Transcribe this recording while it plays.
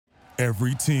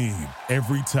Every team,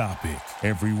 every topic,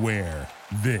 everywhere.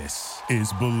 This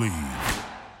is Believe.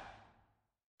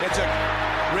 It's a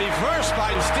reverse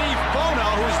by Steve Bono,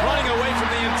 who's running away from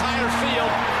the entire field.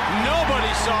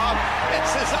 Nobody saw him.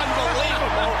 This is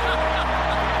unbelievable.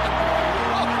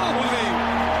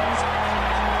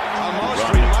 A most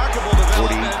remarkable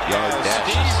development. 40-yard dash.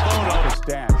 Steve Bono. Marcus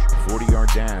Dash. 40-yard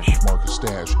dash. Marcus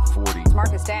Dash. 40.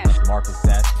 Marcus Dash. Marcus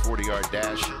Dash. 40-yard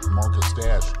dash. Marcus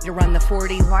Dash. You run the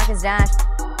 40. Marcus Dash.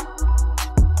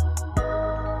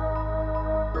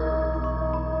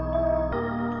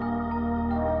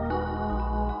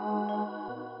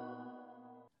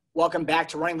 Welcome back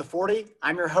to Running the 40.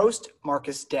 I'm your host,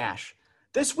 Marcus Dash.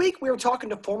 This week, we were talking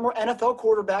to former NFL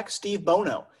quarterback Steve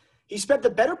Bono. He spent the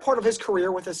better part of his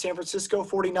career with the San Francisco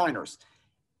 49ers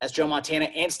as Joe Montana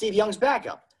and Steve Young's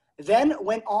backup, then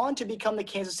went on to become the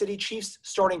Kansas City Chiefs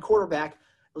starting quarterback,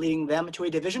 leading them to a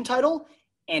division title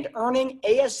and earning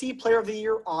AFC Player of the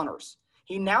Year honors.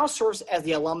 He now serves as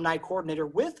the alumni coordinator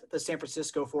with the San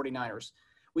Francisco 49ers.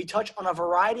 We touch on a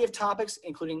variety of topics,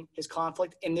 including his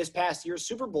conflict in this past year's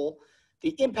Super Bowl,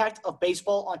 the impact of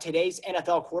baseball on today's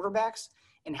NFL quarterbacks,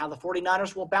 and how the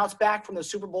 49ers will bounce back from the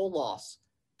Super Bowl loss.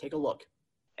 Take a look.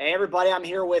 Hey, everybody, I'm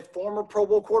here with former Pro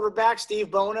Bowl quarterback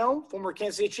Steve Bono, former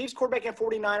Kansas City Chiefs quarterback and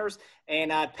 49ers, and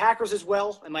Packers as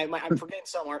well. I'm forgetting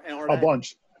somewhere. A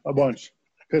bunch.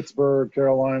 Pittsburgh,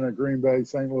 Carolina, Green Bay,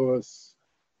 St. Louis.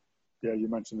 Yeah, you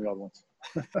mentioned the other ones.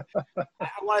 I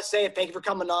want to say thank you for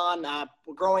coming on.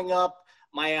 Growing up,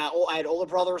 I had older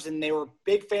brothers, and they were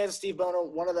big fans of Steve Bono.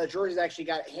 One of the jerseys actually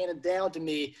got handed down to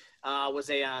me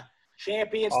was a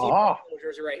champion Steve Bono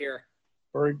jersey right here.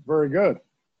 Very, very good.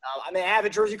 I'm an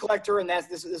avid jersey collector, and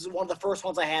this is one of the first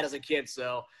ones I had as a kid.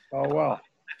 So, wow. I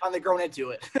finally grown into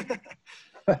it.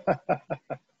 But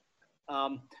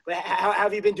how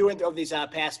have you been doing over these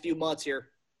past few months here?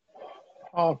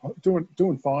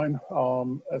 Doing fine.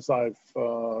 As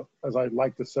I'd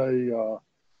like to say,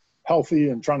 healthy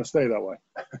and trying to stay that way.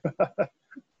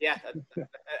 Yeah.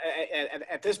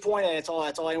 At this point, that's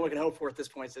all anyone can hope for at this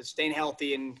point. So staying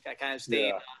healthy and kind of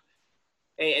staying.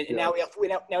 And now we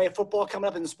have football coming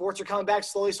up, and the sports are coming back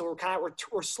slowly. So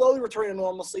we're slowly returning to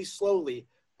normalcy. Slowly.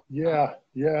 Yeah.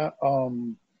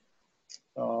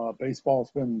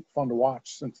 Baseball's been fun to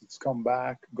watch since it's come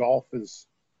back. Golf is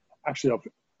actually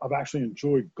I've actually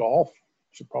enjoyed golf.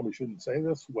 Probably shouldn't say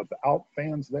this without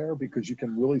fans there, because you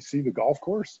can really see the golf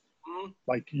course. Mm-hmm.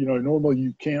 Like, normally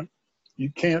you can't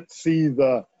see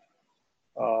the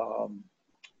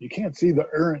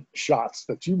errant shots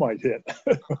that you might hit,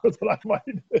 that I might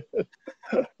hit.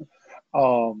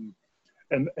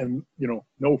 And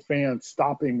no fan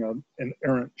stopping an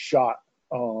errant shot.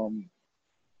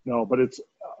 No, but it's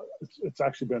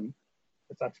actually been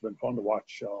fun to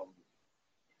watch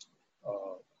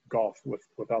golf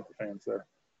without the fans there.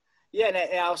 Yeah,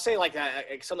 and I'll say like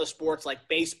some of the sports like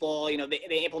baseball,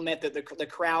 they implement the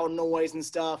crowd noise and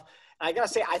stuff. And I gotta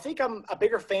say, I think I'm a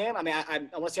bigger fan. I mean, I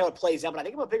want to see how it plays out, but I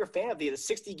think I'm a bigger fan of the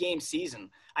 60-game season.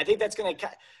 I think that's going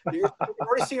to – you're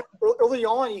already seeing early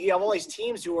on, you have all these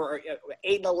teams who are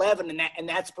 8-11, and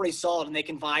that's pretty solid, and they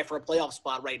can vie for a playoff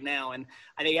spot right now. And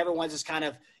I think everyone's just kind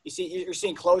of – you're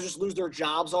seeing closers lose their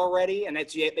jobs already, and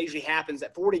that usually happens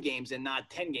at 40 games in,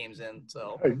 not 10 games in.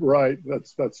 So right,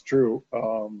 that's true.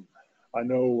 I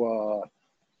know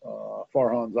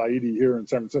Farhan Zaidi here in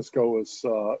San Francisco is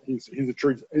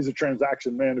he's a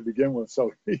transaction man to begin with,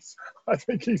 so I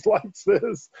think he likes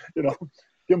this.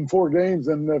 Give them 4 games,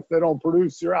 and if they don't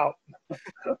produce, you're out.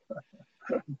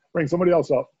 Bring somebody else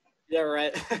up. Yeah,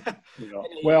 right.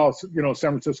 Well, San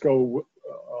Francisco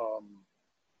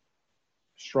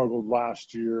struggled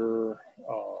last year.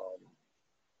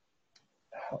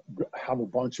 Have a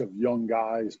bunch of young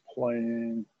guys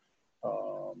playing.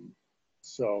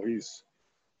 So he's,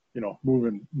 he was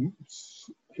moving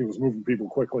people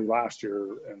quickly last year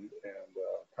and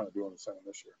kind of doing the same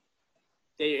this year.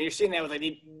 Yeah, you're seeing that with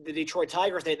the Detroit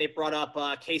Tigers. They brought up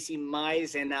Casey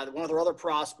Mize and one of their other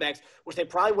prospects, which they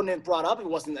probably wouldn't have brought up if it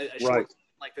wasn't a short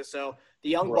season like this. So the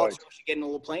young bucks are actually getting a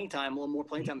little more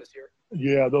playing time this year.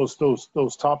 Yeah, those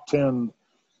top 10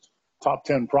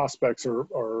 prospects are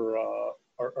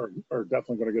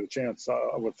definitely going to get a chance.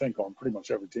 I would think on pretty much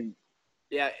every team.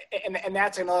 Yeah, and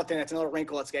that's another thing. That's another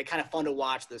wrinkle. It's kind of fun to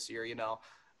watch this year,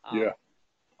 Yeah.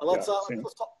 Let's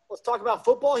talk about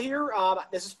football here.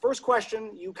 This is first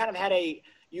question. You kind of had a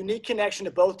unique connection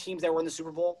to both teams that were in the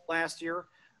Super Bowl last year.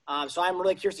 So I'm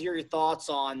really curious to hear your thoughts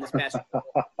on this past Super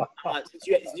Bowl. Since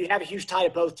you have a huge tie to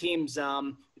both teams.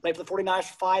 You played for the 49ers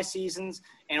for 5 seasons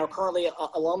and are currently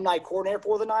alumni coordinator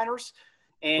for the Niners.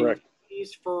 And correct.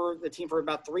 Chiefs for the team for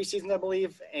about 3 seasons, I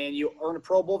believe, and you earned a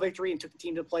Pro Bowl victory and took the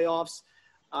team to the playoffs.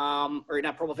 Or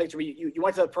not Pro Bowl victory, you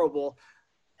went to the Pro Bowl.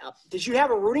 Did you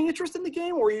have a rooting interest in the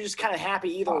game, or were you just kind of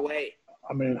happy either way?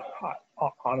 I mean,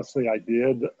 honestly, I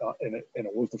did, and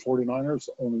it was the 49ers.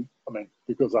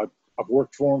 Because I've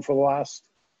worked for them for the last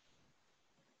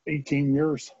 18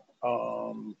 years.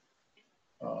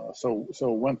 So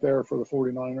went there for the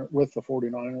 49ers with the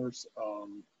 49ers.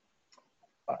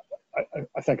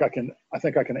 I think I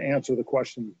can answer the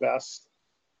question best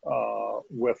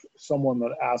with someone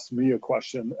that asked me a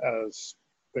question as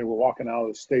they were walking out of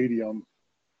the stadium.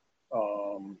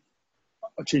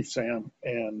 A Chiefs fan,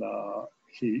 and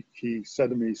he said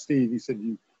to me, Steve, he said,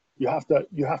 you have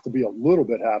to be a little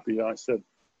bit happy. And I said,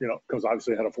 because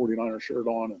obviously I had a 49er shirt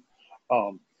on,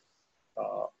 and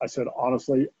I said,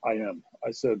 honestly, I am.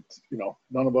 I said,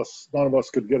 none of us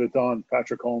could get it done.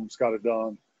 Patrick Mahomes got it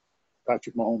done,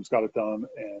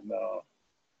 and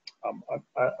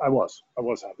I was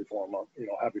happy for him.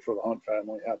 Happy for the Hunt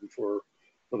family, happy for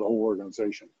the whole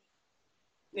organization.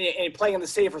 And playing in the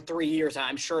city for 3 years,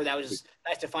 I'm sure that was just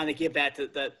nice to finally give that to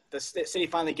the city.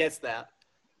 Finally gets that.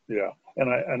 Yeah, and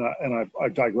I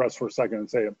digress for a second and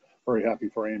say I'm very happy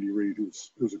for Andy Reid,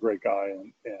 who's a great guy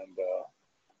and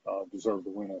deserved to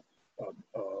win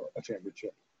a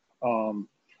championship.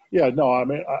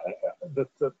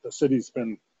 The city's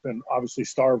been obviously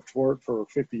starved for it for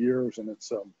 50 years, and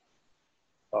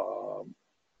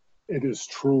it is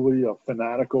truly a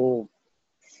fanatical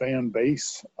fan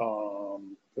base.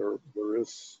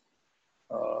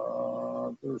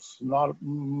 There's not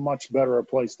much better a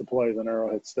place to play than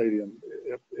Arrowhead Stadium,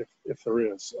 if there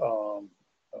is,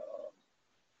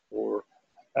 or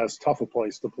as tough a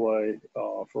place to play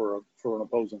for an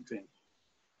opposing team.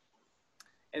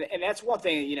 And that's one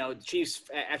thing, the Chiefs,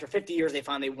 after 50 years, they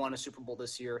finally won a Super Bowl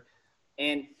this year.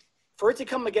 And for it to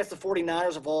come against the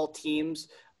 49ers of all teams,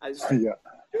 yeah.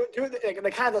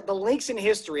 The links in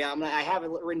history, I have it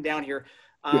written down here.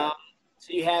 So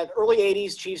you had early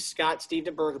 80s Chiefs got Steve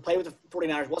DeBerg, who played with the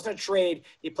 49ers. It wasn't a trade.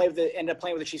 He ended up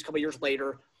playing with the Chiefs a couple years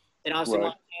later. Then obviously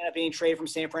Montana being traded from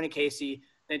San Fran to Casey.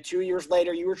 Then 2 years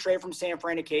later, you were traded from San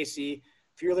Fran to Casey.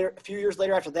 A few years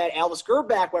later after that, Alvis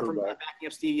Gerback went from backing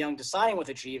up Steve Young to signing with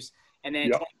the Chiefs. And then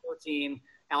 2014,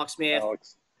 Alex Smith.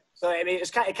 So,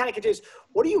 it kind of continues.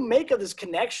 What do you make of this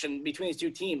connection between these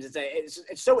two teams? It's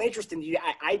so interesting.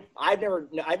 I've never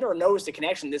noticed a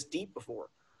connection this deep before.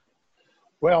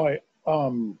 Well,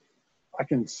 I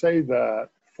can say that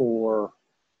for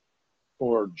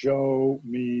Joe,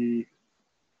 me,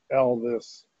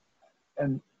 Elvis,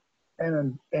 and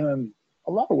in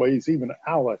a lot of ways, even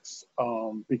Alex,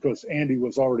 because Andy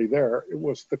was already there.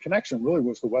 The connection really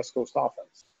was the West Coast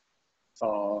offense.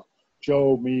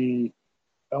 Joe, me,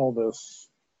 Elvis,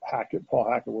 Paul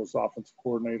Hackett was the offensive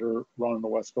coordinator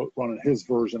running his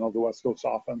version of the West Coast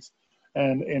offense,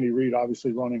 and Andy Reid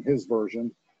obviously running his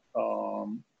version,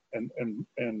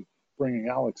 and bringing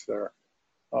Alex there.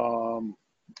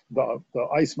 The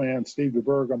Iceman, Steve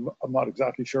DeBerg, I'm not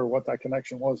exactly sure what that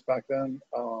connection was back then.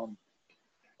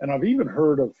 And I've even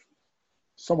heard of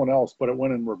someone else, but it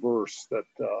went in reverse, that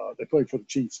they played for the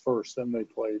Chiefs first, then they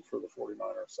played for the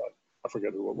 49ers. I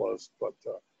forget who it was, but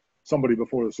somebody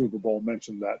before the Super Bowl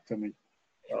mentioned that to me.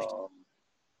 I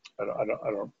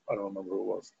don't remember who it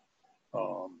was.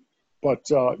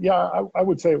 I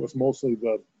would say it was mostly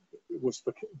the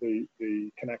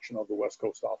connection of the West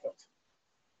Coast offense.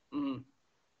 Mm-hmm.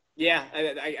 Yeah,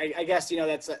 I guess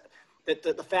that's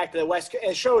the fact that the West,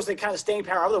 it shows the kind of staying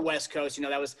power of the West Coast.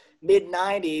 That was mid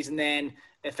 '90s, and then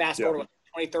fast forward to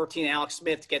 2013, Alex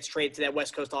Smith gets traded to that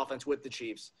West Coast offense with the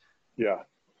Chiefs. Yeah,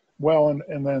 well,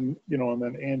 and then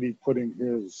Andy putting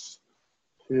his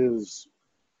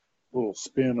little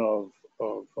spin of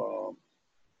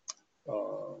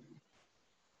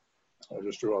I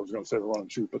was going to say the run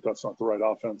and shoot, but that's not the right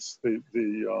offense.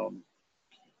 The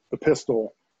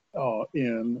pistol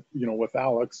with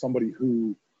Alex, somebody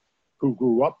who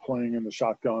grew up playing in the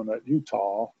shotgun at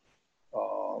Utah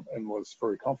and was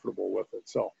very comfortable with it.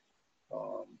 So,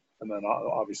 and then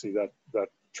obviously that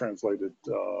translated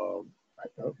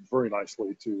very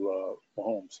nicely to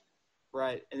Mahomes.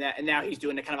 Right, and now he's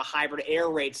doing a kind of a hybrid air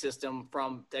raid system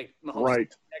from the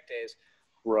Mahomes days.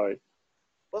 Right.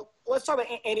 Well, let's talk about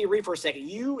Andy Reid for a second.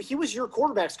 He was your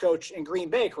quarterback's coach in Green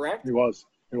Bay, correct? He was.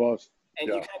 And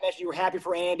you kind of mentioned you were happy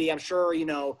for Andy. I'm sure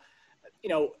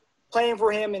playing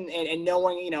for him and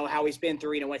knowing how he's been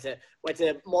through. Went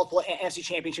to multiple NFC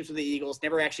championships with the Eagles,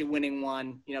 never actually winning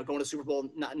one. Going to Super Bowl,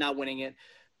 not winning it.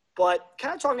 But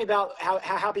kind of talking about how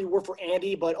happy you were for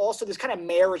Andy, but also this kind of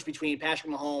marriage between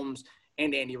Patrick Mahomes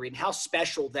and Andy Reid, and how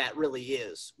special that really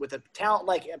is with a talent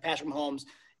like Patrick Mahomes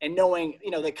and knowing,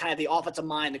 the kind of the offensive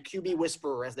mind, the QB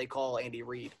whisperer, as they call Andy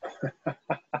Reid.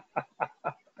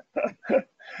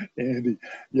 Andy,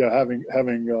 yeah, having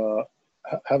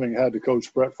had to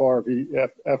coach Brett Favre,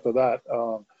 after that,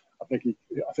 I think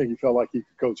he felt like he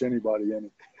could coach anybody, and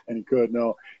he could.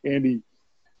 No, Andy's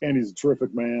a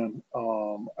terrific man.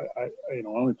 I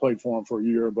only played for him for a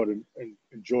year, but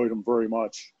enjoyed him very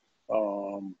much.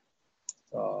 Kind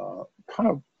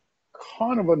of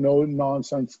a no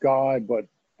nonsense guy, but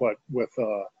with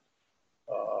a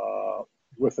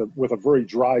very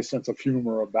dry sense of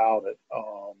humor about it.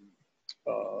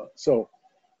 So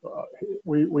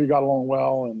we got along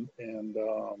well, and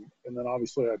then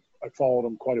obviously I followed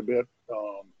him quite a bit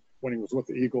when he was with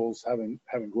the Eagles, having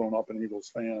grown up an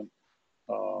Eagles fan,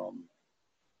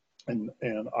 and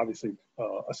obviously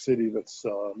a city that's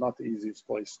not the easiest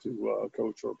place to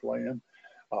coach or play in.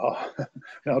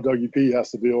 Now Dougie P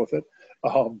has to deal with it,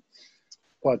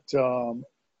 but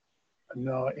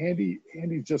no, Andy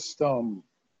just the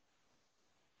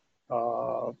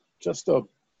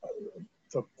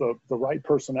right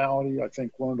personality. I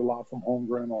think learned a lot from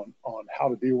Holmgren on how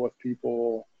to deal with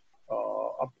people,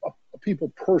 a people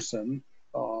person.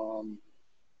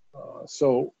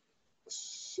 So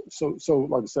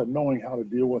like I said, knowing how to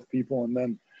deal with people, and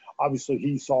then obviously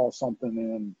he saw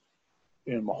something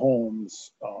in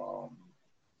Mahomes,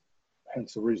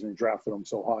 hence the reason he drafted him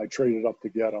so high, traded up to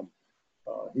get him.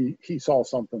 He saw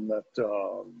something that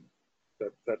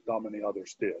not many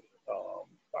others did.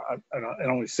 I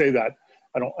only say that.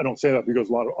 I don't say that because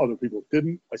a lot of other people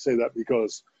didn't. I say that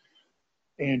because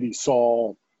Andy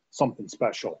saw something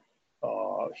special.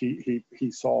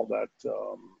 He saw that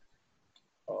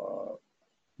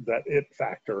it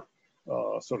factor,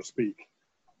 so to speak,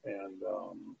 and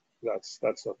that's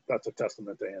a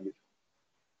testament to Andy.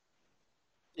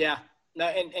 Yeah. No,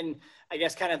 and I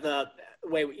guess kind of the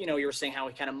way, you were saying how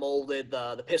he kind of molded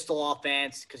the pistol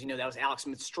offense because, that was Alex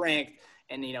Smith's strength.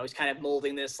 And, he's kind of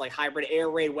molding this like hybrid air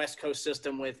raid West Coast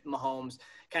system with Mahomes.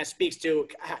 Kind of speaks to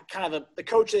kind of the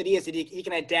coach that he is, that he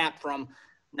can adapt from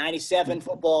 97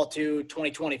 football to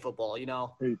 2020 football, He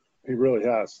really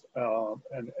has,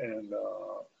 and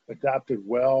adapted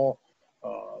well.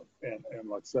 And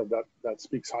like I said, that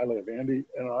speaks highly of Andy.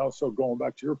 And I also, going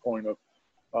back to your point of,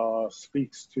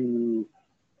 speaks to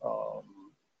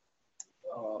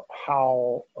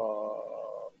how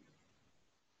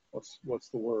what's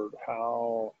the word?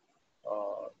 How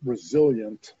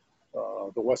resilient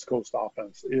the West Coast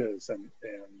offense is, and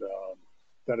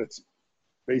that it's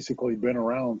basically been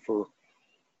around for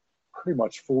pretty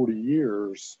much 40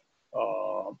 years,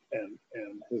 and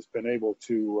has been able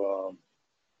to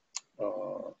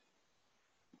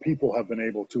people have been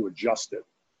able to adjust it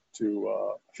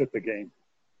to fit the game.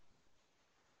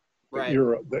 Right.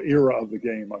 The era of the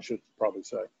game, I should probably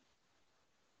say.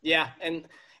 Yeah, and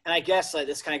I guess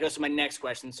this kind of goes to my next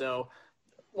question. So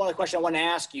one of the questions I want to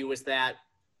ask you is that,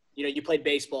 you played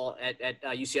baseball at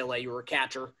UCLA. You were a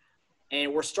catcher.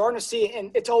 And we're starting to see –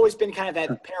 and it's always been kind of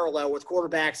that parallel with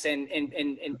quarterbacks and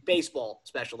baseball,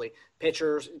 especially,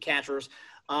 pitchers and catchers,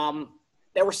 that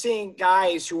we're seeing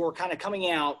guys who are kind of coming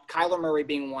out, Kyler Murray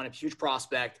being one, a huge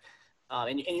prospect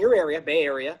in your area, Bay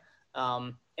Area,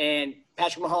 and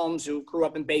Patrick Mahomes, who grew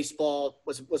up in baseball,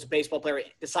 was a baseball player,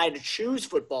 decided to choose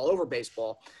football over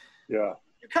baseball. Yeah.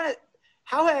 You kind of –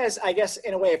 how has, I guess,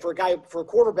 in a way, for a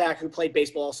quarterback who played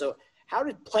baseball also, how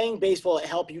did playing baseball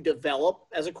help you develop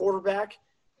as a quarterback?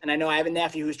 And I know I have a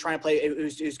nephew who's trying to play,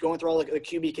 who's going through all the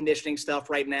QB conditioning stuff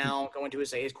right now, going to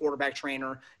his quarterback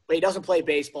trainer, but he doesn't play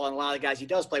baseball. And a lot of the guys he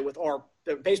does play with are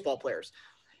the baseball players.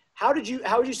 How would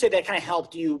you say that kind of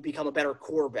helped you become a better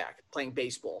quarterback playing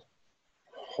baseball?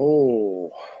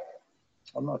 Oh,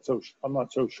 I'm not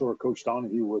so sure Coach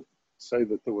Donahue would say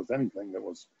that there was anything that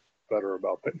was better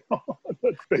about that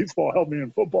baseball helped me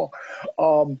in football.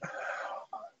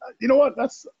 You know what?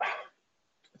 That's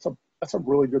a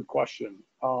really good question.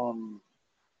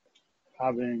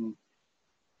 Having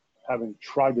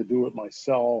tried to do it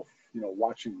myself,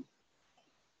 watching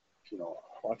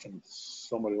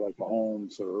somebody like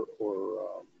Mahomes or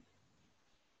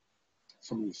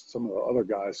some of the other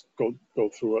guys go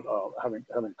through it.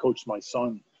 Having coached my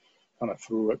son kind of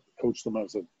through it, coached him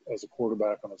as a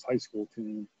quarterback on his high school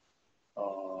team.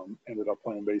 Ended up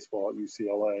playing baseball at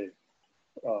UCLA.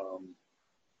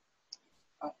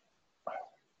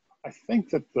 I think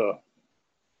that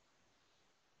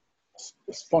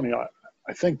it's funny.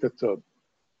 I think that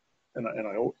and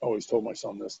I always told my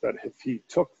son this, that if he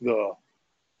took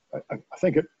I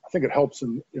think it helps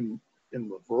in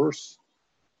reverse,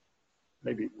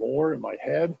 maybe more in my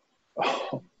head.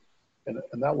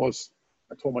 and that was,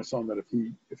 I told my son that if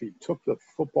he took the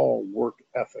football work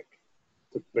ethic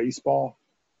to baseball,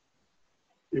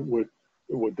 it would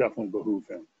definitely behoove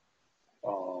him.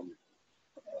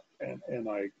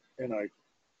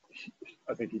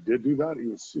 I think he did do that. He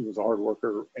was a hard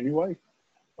worker anyway.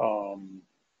 For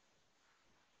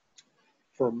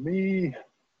me,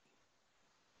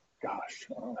 gosh,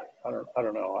 I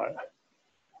don't know.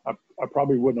 I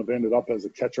probably wouldn't have ended up as a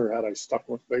catcher had I stuck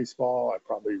with baseball. I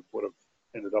probably would have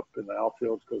ended up in the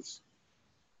outfield because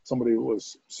somebody who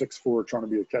was 6'4" trying to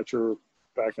be a catcher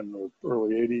back in the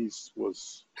early 80s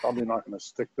was probably not going to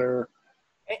stick there.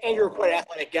 And you're quite an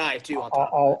athletic guy, too, on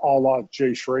top a la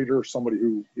Jay Schrader, somebody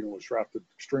who, was drafted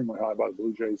extremely high by the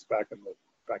Blue Jays back in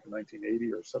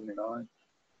 1980 or 79.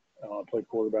 Played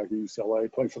quarterback at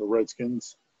UCLA, played for the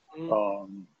Redskins.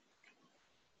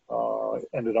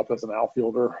 Ended up as an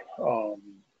outfielder. I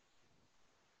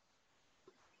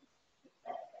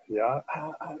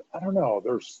don't know.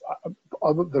 There's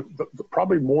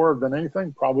probably more than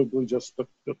anything, probably just the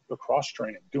cross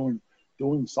training, doing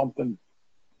something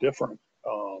different.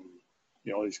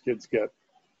 These kids get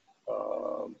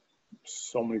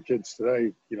so many kids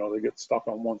today. They get stuck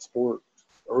on one sport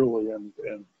early and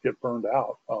get burned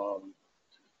out.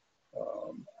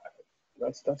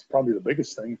 That's probably the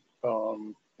biggest thing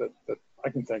that I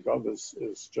can think of is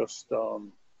just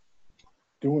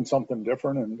doing something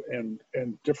different and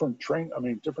different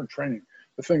different training.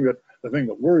 The thing that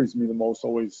worries me the most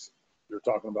always you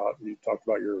talked about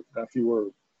your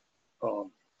nephew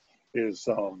is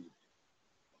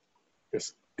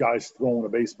guys throwing a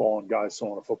baseball and guys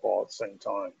throwing a football at the same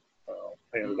time.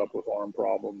 They ended up with arm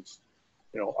problems.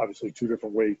 Obviously 2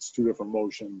 different weights, 2 different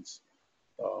motions.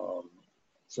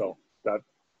 So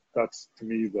that's to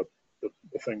me the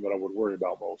thing that I would worry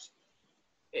about most.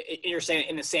 You're saying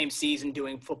in the same season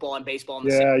doing football and baseball in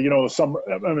the same summer,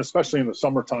 especially in the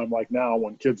summertime like now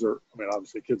when kids are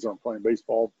obviously kids aren't playing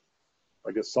baseball.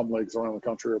 I guess some leagues around the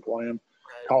country are playing.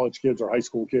 Right. College kids or high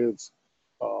school kids.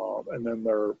 And then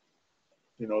they're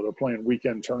playing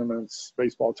weekend tournaments,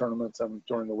 baseball tournaments, and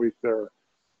during the week they're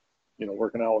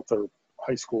working out with their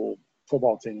high school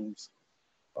football teams.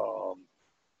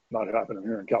 Not happening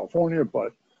here in California,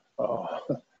 but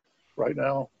right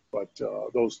now. But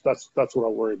that's what I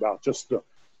worry about. Just the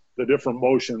different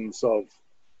motions and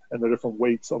the different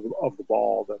weights of the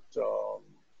ball that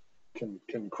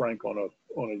can crank on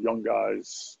a young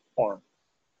guy's arm.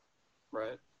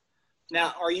 Right.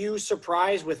 Now, are you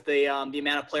surprised with the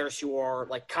amount of players who are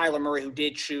like Kyler Murray, who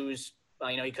did choose?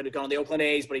 He could have gone to the Oakland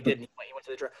A's, but he didn't. He went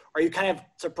to the draft. Are you kind of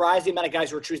surprised the amount of guys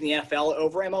who are choosing the NFL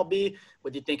over MLB?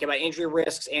 What do you think about injury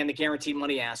risks and the guaranteed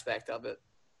money aspect of it?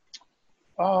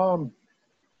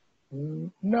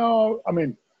 No,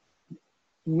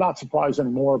 not surprised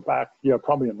anymore. Back,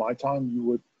 probably in my time,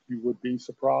 you would be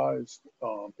surprised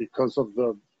because of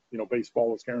the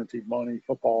baseball was guaranteed money.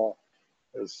 Football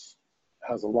has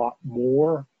a lot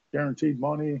more guaranteed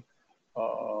money.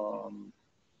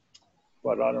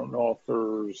 But I don't know if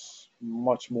there's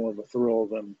much more of a thrill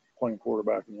than playing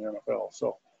quarterback in the NFL.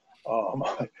 So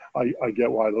I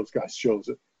get why those guys chose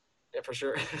it. Yeah, for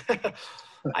sure.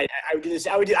 I would do this.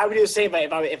 I would do the same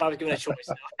if I was given a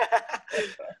choice.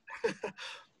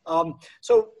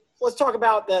 So let's talk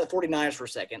about the 49ers for a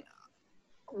second.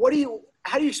 How do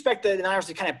you expect the Niners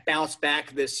to kind of bounce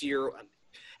back this year?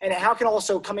 And how can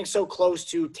also coming so close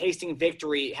to tasting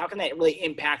victory, how can that really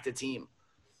impact the team?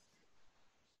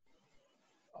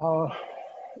 I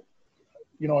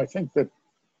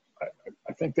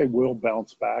think they will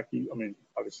bounce back.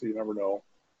 Obviously you never know.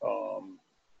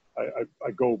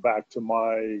 I go back to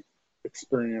my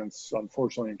experience,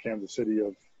 unfortunately, in Kansas City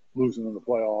of losing in the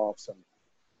playoffs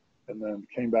and then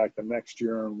came back the next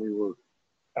year and we were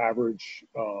average.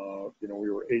 We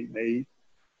were 8-8.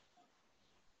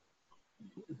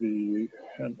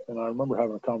 And I remember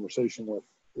having a conversation with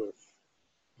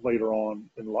later on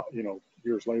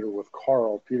years later with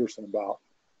Carl Peterson about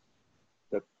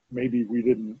that maybe we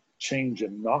didn't change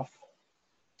enough.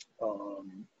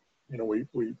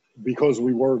 We because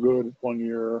we were good one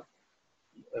year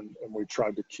and we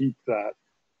tried to keep that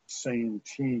same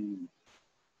team,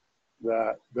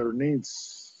 that there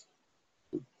needs,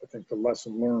 I think the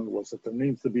lesson learned was that there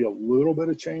needs to be a little bit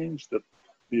of change, that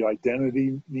the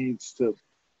identity needs to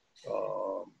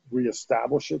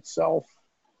reestablish itself.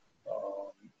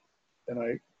 And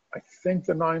I think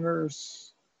the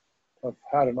Niners have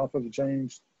had enough of a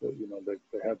change. That,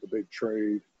 they had the big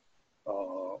trade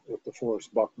with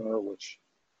DeForest Buckner, which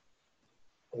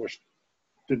I wish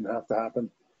didn't have to happen.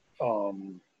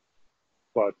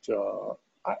 But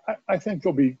I think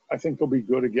they'll be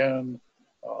good again.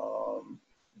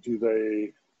 Do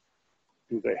they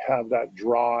do they have that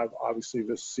drive? Obviously,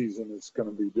 this season is going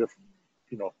to be different.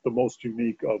 You know, the most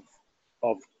unique of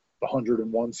the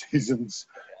 101 seasons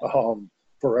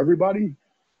for everybody,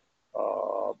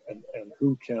 and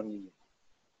who can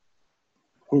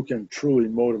truly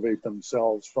motivate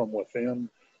themselves from within,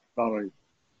 not only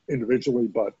individually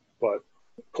but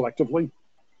collectively.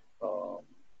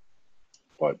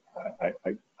 But I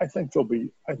think they'll be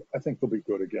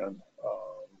good again.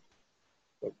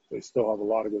 But they still have a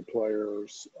lot of good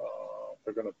players.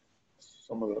 They're going to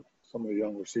some of the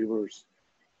young receivers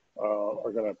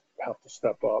are going to have to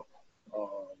step up.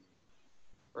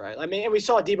 Right. I mean, and we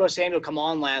saw Deebo Samuel come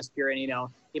on last year, and he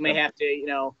may have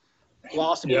to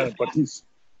lost him. Yeah, but he's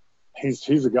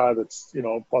a guy that's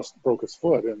broke his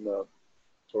foot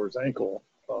or his ankle,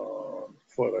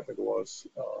 foot I think it was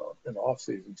in the off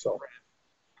season. So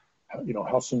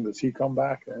how soon does he come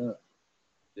back?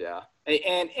 Yeah,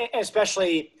 and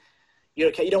especially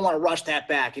you don't want to rush that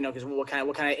back, because what kind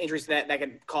of injuries that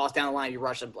could cause down the line if you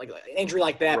rush like an injury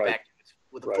like that back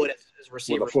with the foot as a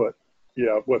receiver. With a foot,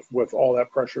 yeah, with all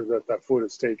that pressure that foot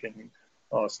is taking,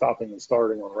 stopping and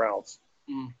starting on routes.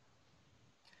 Mm.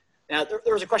 Now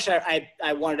there was a question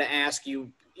I wanted to ask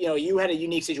you. You had a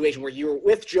unique situation where you were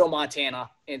with Joe Montana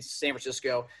in San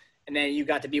Francisco, and then you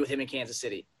got to be with him in Kansas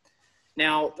City.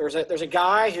 Now, there's a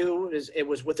guy who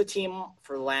was with the team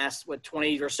for the last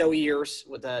 20 or so years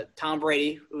with Tom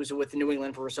Brady, who's with New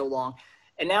England for so long,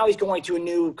 and now he's going to a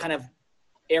new kind of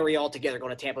area altogether, going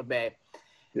to Tampa Bay.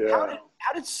 Yeah.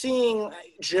 How did seeing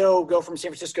Joe go from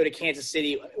San Francisco to Kansas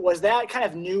City, was that kind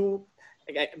of new,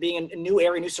 being in a new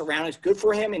area, new surroundings, good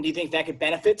for him? And do you think that could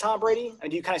benefit Tom Brady?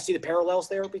 And do you kind of see the parallels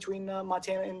there between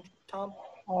Montana and Tom?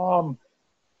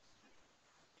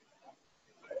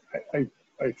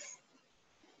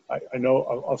 I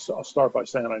know. I'll start by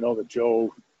saying I know that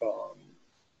Joe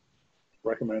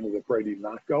recommended that Brady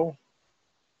not go.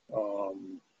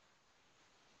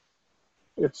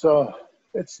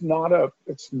 It's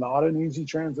not an easy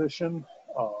transition.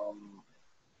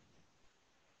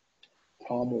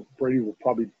 Brady will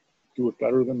probably do it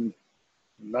better than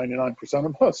 99%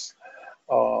 of us.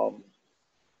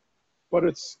 But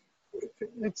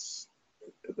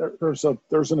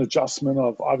there's an adjustment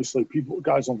of obviously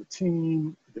guys on the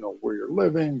team, where you're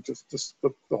living, just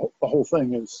the whole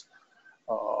thing is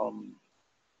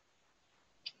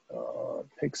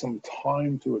take some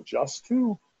time to adjust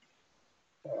to.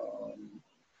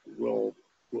 Will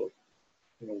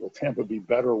Tampa be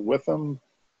better with him?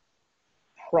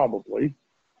 Probably.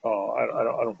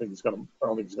 I don't think he's gonna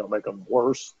make them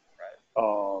worse. Right.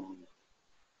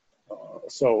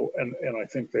 So I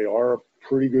think they are a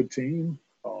pretty good team.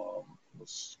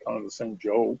 It's kind of the same.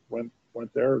 Joe went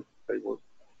there. They were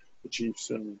the Chiefs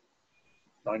in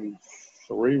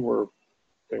 '93.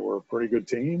 They were a pretty good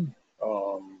team.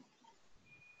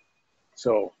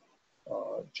 So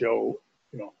Joe,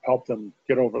 helped them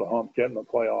get over the hump, get in the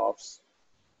playoffs.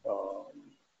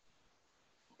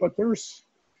 But there's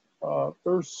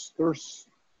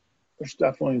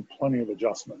definitely plenty of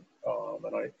adjustment,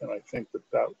 and I think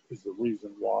that is the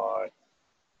reason why,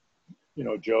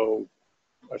 Joe.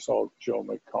 I saw Joe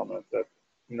make a comment that,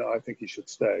 I think he should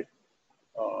stay.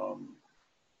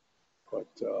 But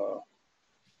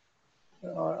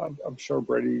I'm sure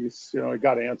Brady's, he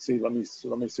got antsy. Let me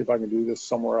see if I can do this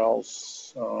somewhere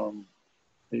else.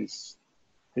 He's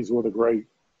with a great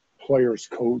players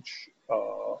coach,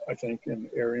 I think, in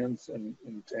Arians in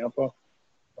Tampa.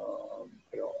 I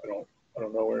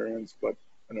don't know Arians, but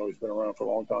I know he's been around for a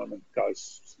long time, and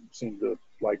guys seem to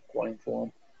like playing for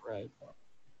him. Right.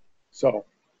 So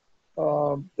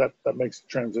that makes the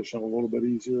transition a little bit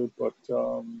easier, but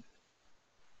he'll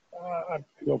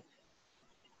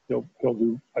do.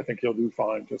 I think he'll do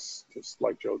fine, just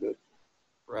like Joe did.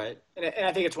 Right, and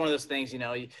I think it's one of those things.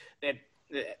 That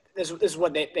this is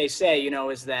what they say.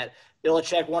 Is that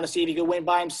Belichick wanted to see if he could win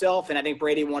by himself, and I think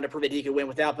Brady wanted to prove that he could win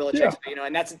without Belichick. Yeah.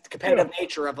 And that's the competitive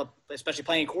nature of especially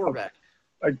playing quarterback.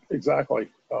 Exactly.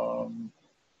 But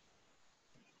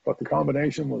the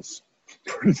combination was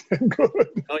pretty damn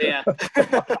good. Oh yeah.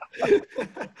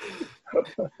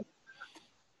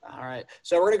 All right,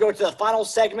 so we're going to go to the final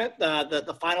segment,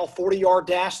 the final 40-yard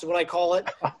dash is what I call it.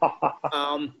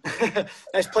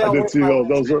 Nice play. I did see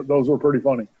those. Those were pretty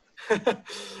funny.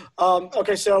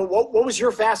 Okay, so what was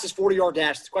your fastest 40-yard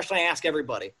dash? It's a question I ask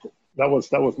everybody. That was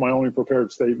my only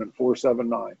prepared statement.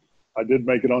 4.79. I did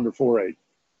make it under 4.8.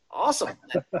 Awesome.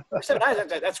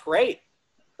 4.79. That's great.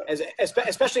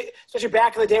 Especially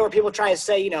back in the day where people try to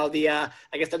say, I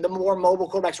guess the more mobile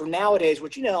quarterbacks were nowadays,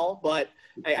 which but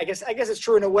I guess it's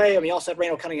true in a way. I mean, you also had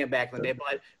Randall Cunningham back in the day,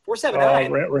 but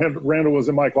 4.79. Randall was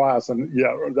in my class, and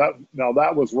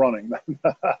that was running.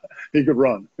 He could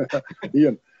run. He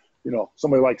and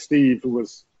somebody like Steve, who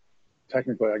was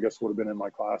technically, I guess, would have been in my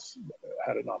class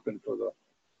had it not been for the.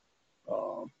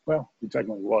 He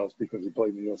technically was because he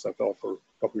played in the USFL for a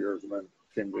couple of years and then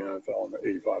came to the NFL in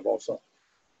 '85 also.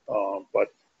 But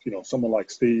someone like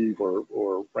Steve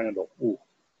or Randall,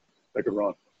 they could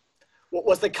run.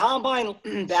 Was the combine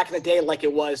back in the day like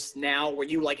it was now? Were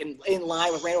you like in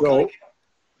line with Randall Cunningham?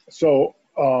 So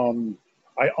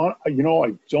I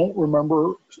don't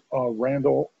remember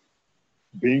Randall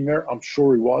being there. I'm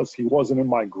sure he was. He wasn't in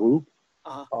my group.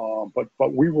 Uh-huh.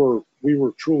 But we were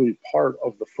truly part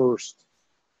of the first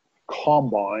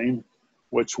combine,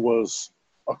 which was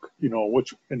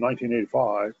which in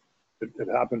 1985 it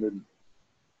happened in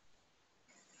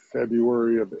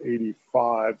February of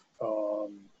 '85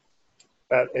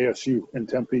 at ASU in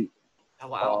Tempe. Oh,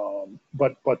 wow.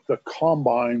 But the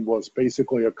combine was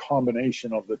basically a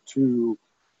combination of the two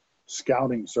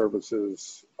scouting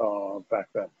services back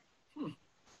then.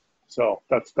 So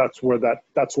that's where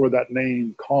that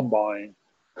name combine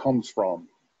comes from.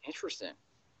 Interesting.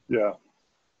 Yeah.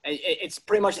 It's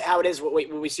pretty much how it is what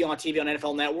we see on TV on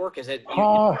NFL Network. Is it?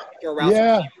 Yeah.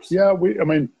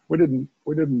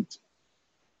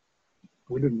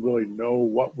 We didn't really know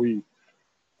what we.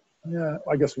 Yeah,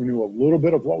 I guess we knew a little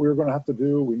bit of what we were going to have to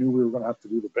do. We knew we were going to have to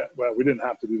do we didn't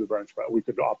have to do the bench press. We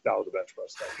could opt out of the bench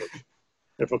press stuff. Which,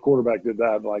 if a quarterback did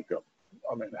that,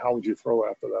 how would you throw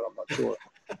after that? I'm not sure.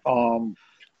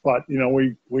 But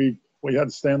we had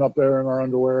to stand up there in our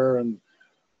underwear and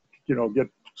get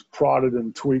prodded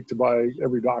and tweaked by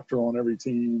every doctor on every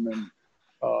team and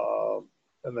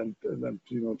then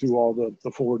do all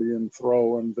the 40 and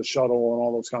throw and the shuttle and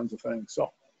all those kinds of things.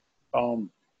 So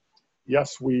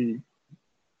yes, we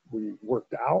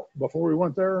worked out before we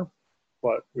went there,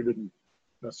 but we didn't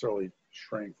necessarily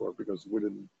train for it because we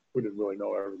didn't really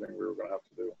know everything we were going to have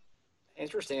to do.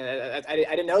 Interesting. I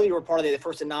didn't know you were part of the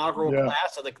first inaugural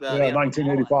class of the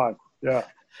 1985. Yeah.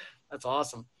 That's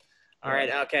awesome. All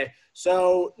right. Okay.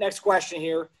 So next question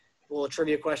here, a little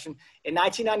trivia question. In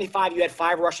 1995, you had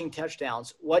 5 rushing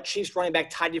touchdowns. What Chiefs running back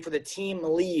tied you for the team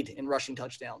lead in rushing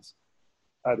touchdowns?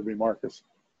 Had to be Marcus.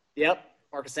 Yep.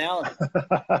 Marcus Allen.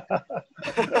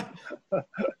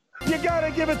 You got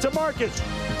to give it to Marcus.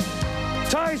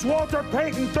 Ties Walter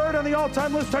Payton, third on the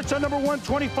all-time list, touchdown number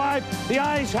 125. The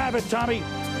eyes have it, Tommy.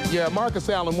 Yeah, Marcus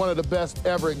Allen, one of the best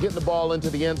ever at getting the ball into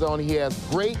the end zone. He has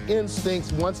great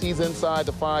instincts once he's inside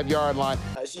the 5-yard line.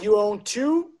 So you own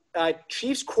 2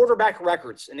 Chiefs quarterback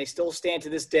records, and they still stand to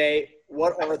this day.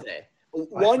 What are they?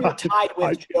 One you're tied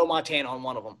with Joe Montana on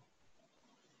one of them.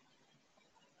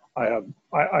 I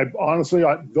honestly,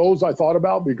 those I thought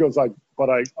about but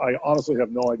I honestly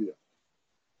have no idea.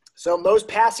 So most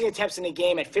passing attempts in a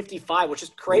game at 55, which is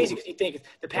crazy because you think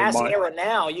the passing era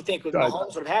now, you think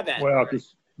Mahomes would have had that. Well,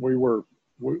 because we were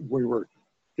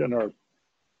getting our,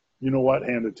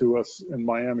 handed to us in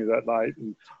Miami that night,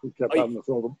 and we kept having to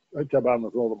throw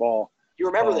the ball. You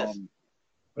remember this?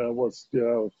 It was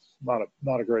not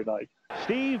a great night.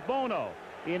 Steve Bono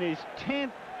in his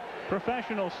 10th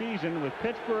professional season with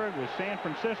Pittsburgh, with San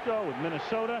Francisco, with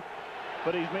Minnesota,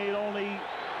 but he's made only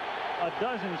a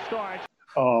dozen starts.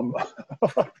 A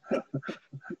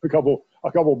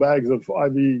couple bags of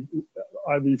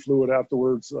IV fluid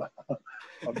afterwards. I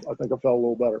think I felt a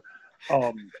little better.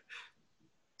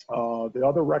 The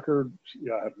other record,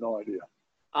 I have no idea.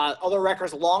 Other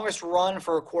records: longest run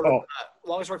for a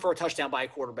longest run for a touchdown by a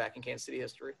quarterback in Kansas City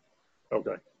history.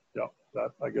 Okay, yeah,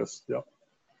 that I guess, yeah.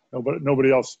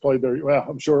 Nobody else played there. Well,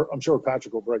 I'm sure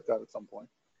Patrick will break that at some point.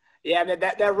 Yeah, I mean,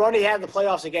 that run he had in the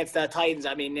playoffs against the Titans.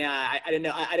 I mean, I didn't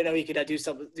know he could do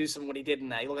something when he did in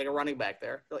that. He looked like a running back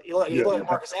there. He looked like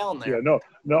Marcus Allen there. Yeah,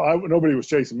 nobody was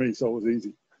chasing me, so it was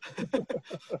easy.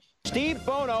 Steve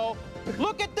Bono,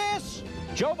 look at this.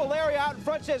 Joe Valerio out in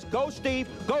front says, "Go Steve,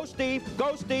 go Steve,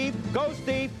 go Steve, go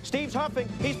Steve." Steve's huffing,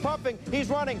 he's puffing, he's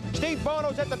running. Steve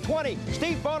Bono's at the 20,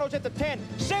 Steve Bono's at the 10.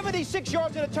 76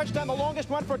 yards and a touchdown, the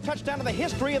longest run for a touchdown in the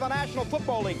history of the National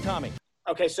Football League, Tommy.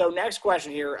 Okay, so next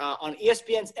question here. On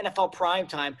ESPN's NFL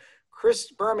Primetime,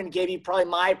 Chris Berman gave you probably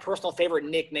my personal favorite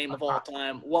nickname of all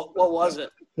time. What was it?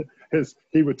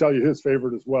 He would tell you his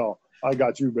favorite as well. I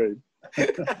got you, babe.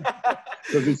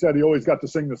 Because he said he always got to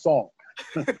sing the song.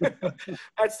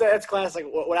 That's classic.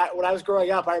 When I was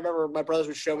growing up, I remember my brothers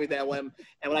would show me that one.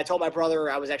 And when I told my brother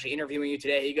I was actually interviewing you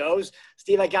today, he goes,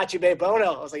 "Steve, I got you, babe,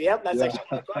 Bono." I was like, "Yep, that's actually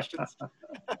one of the questions."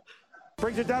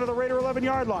 brings it down to the Raider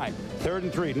 11-yard line. 3rd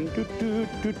and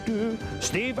 3.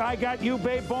 Steve, I got you,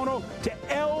 Babe Bono, to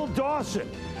L. Dawson,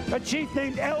 a chief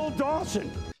named L.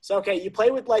 Dawson. So, okay, you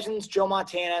play with legends Joe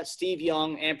Montana, Steve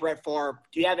Young, and Brett Favre.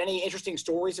 Do you have any interesting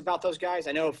stories about those guys?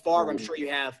 I know Favre, I'm sure you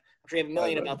have. I'm sure you have a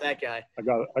million about that guy. I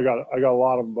got a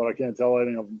lot of them, but I can't tell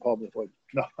any of them publicly.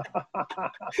 No.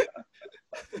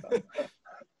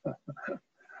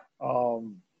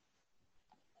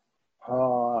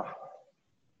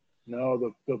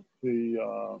 No,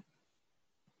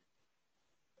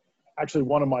 actually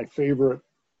one of my favorite,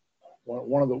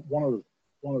 one of the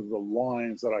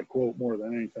lines that I quote more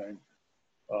than anything,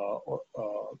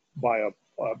 by a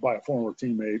former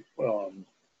teammate,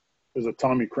 is a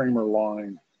Tommy Kramer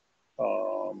line.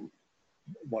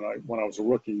 When I was a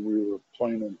rookie, we were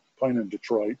playing in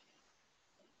Detroit,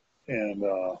 and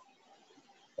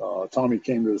Tommy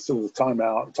came to us. It was a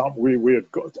timeout.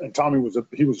 Tommy was a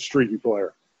streaky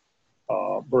player,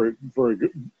 very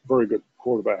good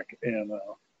quarterback, and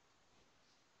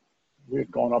we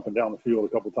had gone up and down the field a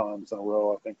couple times in a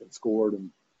row, I think, and scored,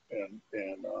 and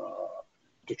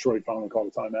Detroit finally called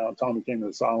a timeout. Tommy came to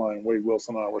the sideline, and Wade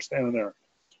Wilson and I were standing there.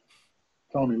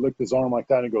 Tommy licked his arm like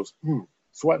that, and he goes,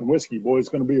 "Sweat and whiskey, boy, it's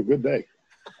going to be a good day."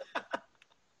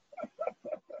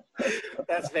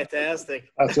 That's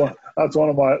fantastic. That's one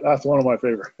of my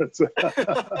favorites.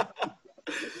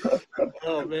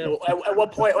 Oh man! At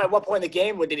what point in the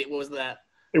game what was that?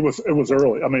 It was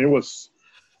early. I mean, it was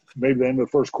maybe the end of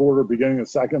the first quarter, beginning of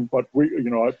the second. But I'm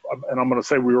going to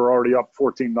say we were already up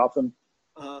 14-0.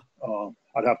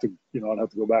 I'd have to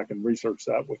go back and research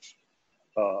that, which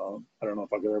I don't know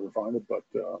if I could ever find it. But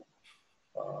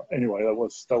anyway, that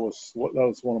was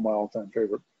one of my all-time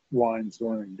favorite lines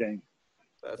during the game.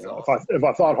 That's awesome. If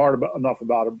I thought hard enough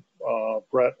about it,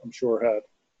 Brett, I'm sure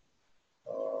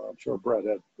Brett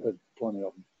had plenty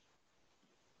of them.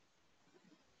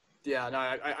 Yeah, no,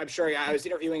 I'm sure. I was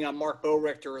interviewing Mark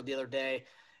Bowrichter the other day.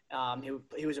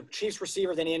 He was a Chiefs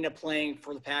receiver, then he ended up playing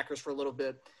for the Packers for a little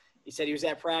bit. He said he was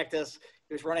at practice.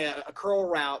 He was running a curl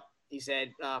route. He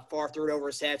said Favre threw it over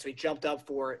his head, so he jumped up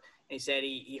for it. And he said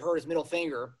he hurt his middle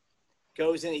finger.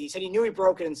 Goes in. He said he knew he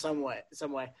broke it in some way. So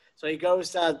he goes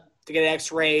to get an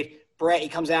X-ray. Brett, he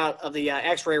comes out of the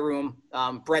X-ray room.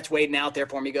 Brett's waiting out there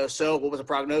for him. He goes, "So, what was the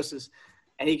prognosis?"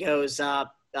 And he goes,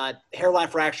 "Hairline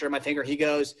fracture in my finger." He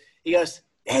goes,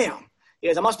 "Damn." He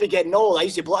goes, "I must be getting old. I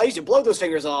used to blow those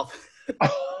fingers off."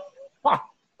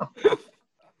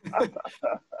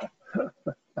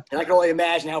 And I can only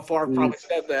imagine how Favre probably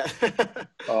said that.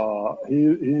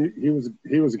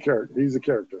 He was a character. He's a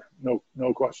character, no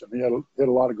question. He had a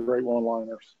lot of great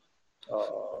one-liners.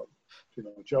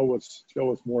 Joe was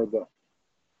more the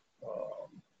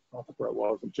not that Brett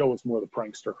was, but Joe was more the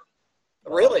prankster.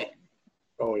 Really?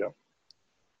 Oh yeah.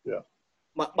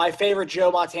 My favorite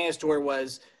Joe Montana story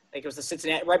was, I think it was the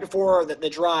Cincinnati, right before the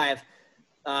drive.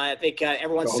 I think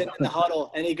everyone's sitting in the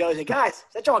huddle, and he goes, "Hey guys, is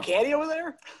that John Candy over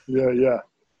there?" Yeah.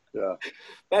 It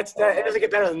doesn't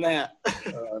get better than that.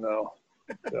 I know.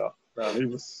 Yeah. No, he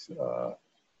was.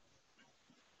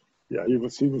 He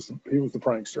was the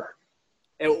prankster.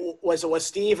 And was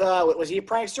Steve? Was he a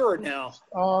prankster or no?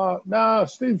 No,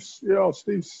 Steve's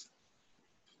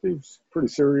pretty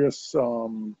serious.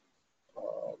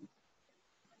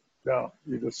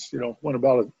 He just went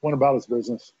about his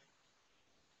business.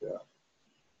 Yeah.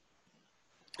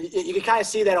 You can kind of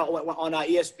see that on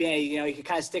ESPN. He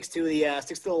kind of sticks to the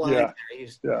line. Yeah.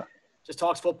 There. Just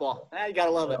talks football. You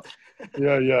gotta love it.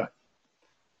 Yeah.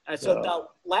 So the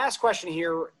last question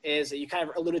here is, you kind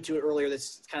of alluded to it earlier.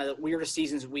 This is kind of the weirdest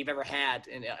seasons we've ever had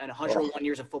in 101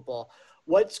 years of football.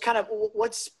 What's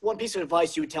one piece of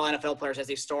advice you would tell NFL players as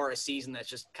they start a season that's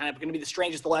just kind of going to be the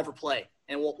strangest they'll ever play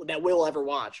and that we'll ever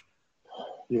watch?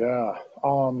 Yeah.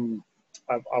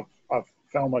 I've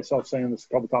found myself saying this a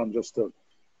couple times just to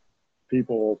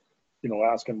people,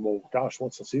 asking, well, gosh,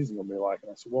 what's the season going to be like?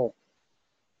 And I said, well,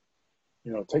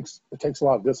 it takes a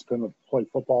lot of discipline to play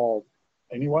football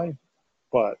anyway,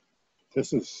 but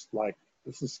this is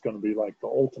going to be like the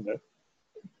ultimate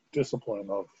discipline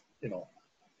of,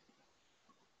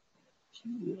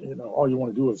 all you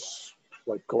want to do is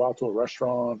like go out to a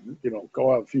restaurant,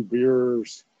 go have a few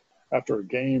beers after a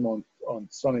game on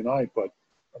Sunday night. But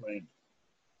I mean,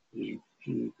 you're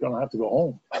going to have to go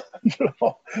home. I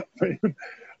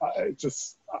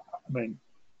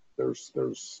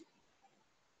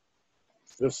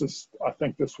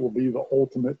think this will be the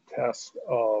ultimate test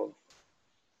of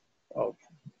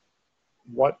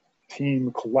what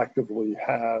team collectively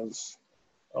has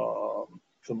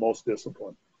the most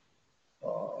discipline.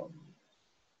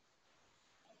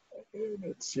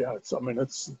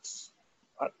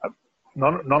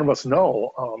 none of us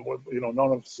know.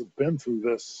 None of us have been through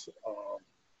this.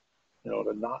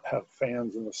 To not have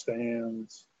fans in the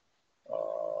stands,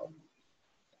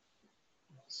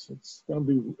 it's going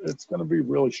to be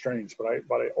really strange. But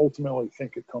I ultimately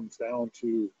think it comes down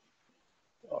to,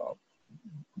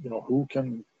 who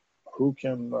can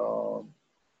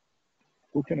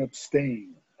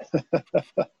abstain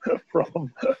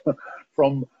from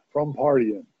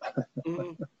partying.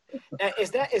 Mm-hmm. Now,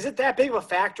 is it that big of a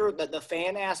factor, that the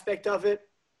fan aspect of it?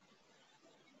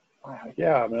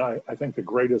 Yeah, I mean, I think the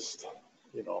greatest,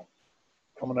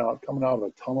 coming out of a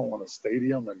tunnel in a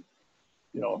stadium, and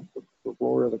the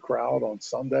roar of the crowd on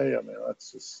Sunday. I mean,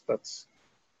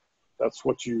 that's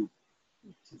what you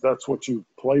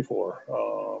play for.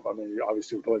 I mean, you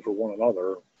obviously play for one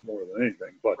another more than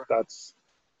anything, but that's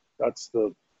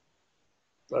the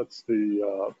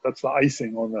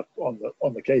icing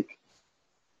on the cake.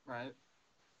 Right.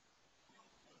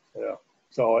 Yeah.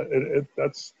 So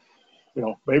that's,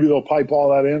 maybe they'll pipe all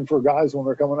that in for guys when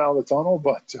they're coming out of the tunnel,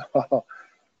 but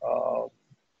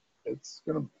it's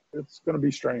gonna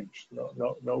be strange.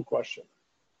 No question.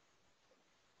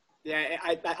 Yeah,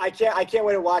 I can't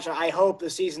wait to watch it. I hope the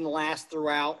season lasts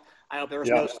throughout. I hope there's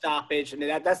no stoppage. I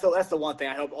mean, that's the one thing.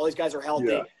 I hope all these guys are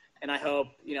healthy. Yeah. And I hope,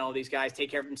 these guys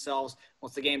take care of themselves.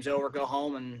 Once the game's over, go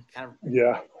home and kind of.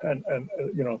 Yeah. And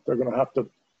they're going to have to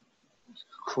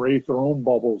create their own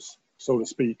bubbles, so to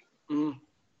speak. Mm-hmm.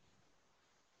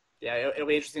 Yeah, it'll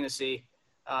be interesting to see.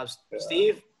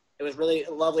 Steve, it was really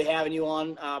lovely having you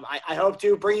on. I hope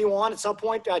to bring you on at some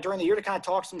point during the year to kind of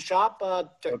talk some shop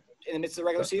in the midst of the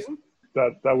regular season.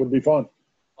 That would be fun.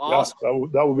 Awesome. Yeah,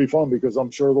 that would be fun, because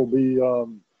I'm sure there'll be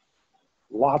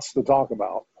lots to talk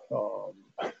about.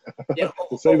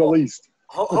 To say the least.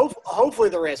 Hopefully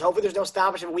there is. Hopefully there's no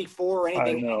stoppage in week 4 or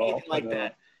anything like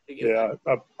that. Yeah,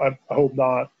 I hope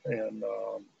not. And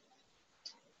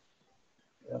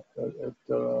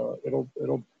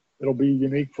it'll be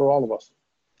unique for all of us.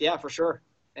 Yeah, for sure.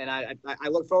 And I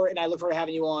look forward to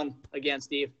having you on again,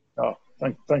 Steve. Oh,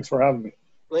 thanks for having me.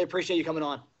 Really appreciate you coming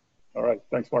on. All right,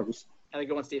 thanks, Marcus. Have a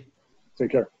good one, Steve.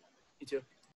 Take care. You too.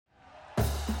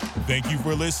 Thank you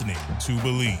for listening to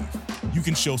Believe. You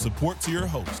can show support to your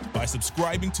host by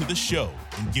subscribing to the show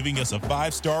and giving us a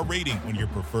 5-star rating on your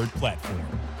preferred platform.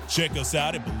 Check us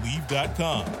out at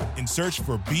Believe.com and search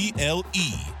for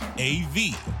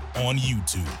BLEAV on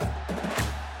YouTube.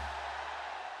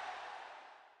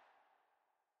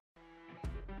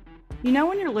 You know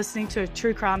when you're listening to a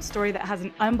true crime story that has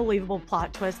an unbelievable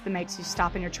plot twist that makes you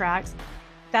stop in your tracks?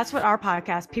 That's what our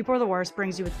podcast, People Are the Worst,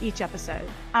 brings you with each episode.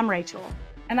 I'm Rachel.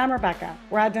 And I'm Rebecca.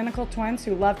 We're identical twins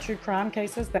who love true crime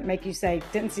cases that make you say,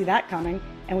 didn't see that coming,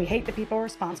 and we hate the people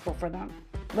responsible for them.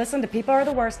 Listen to People Are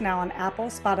the Worst now on Apple,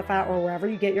 Spotify, or wherever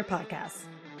you get your podcasts.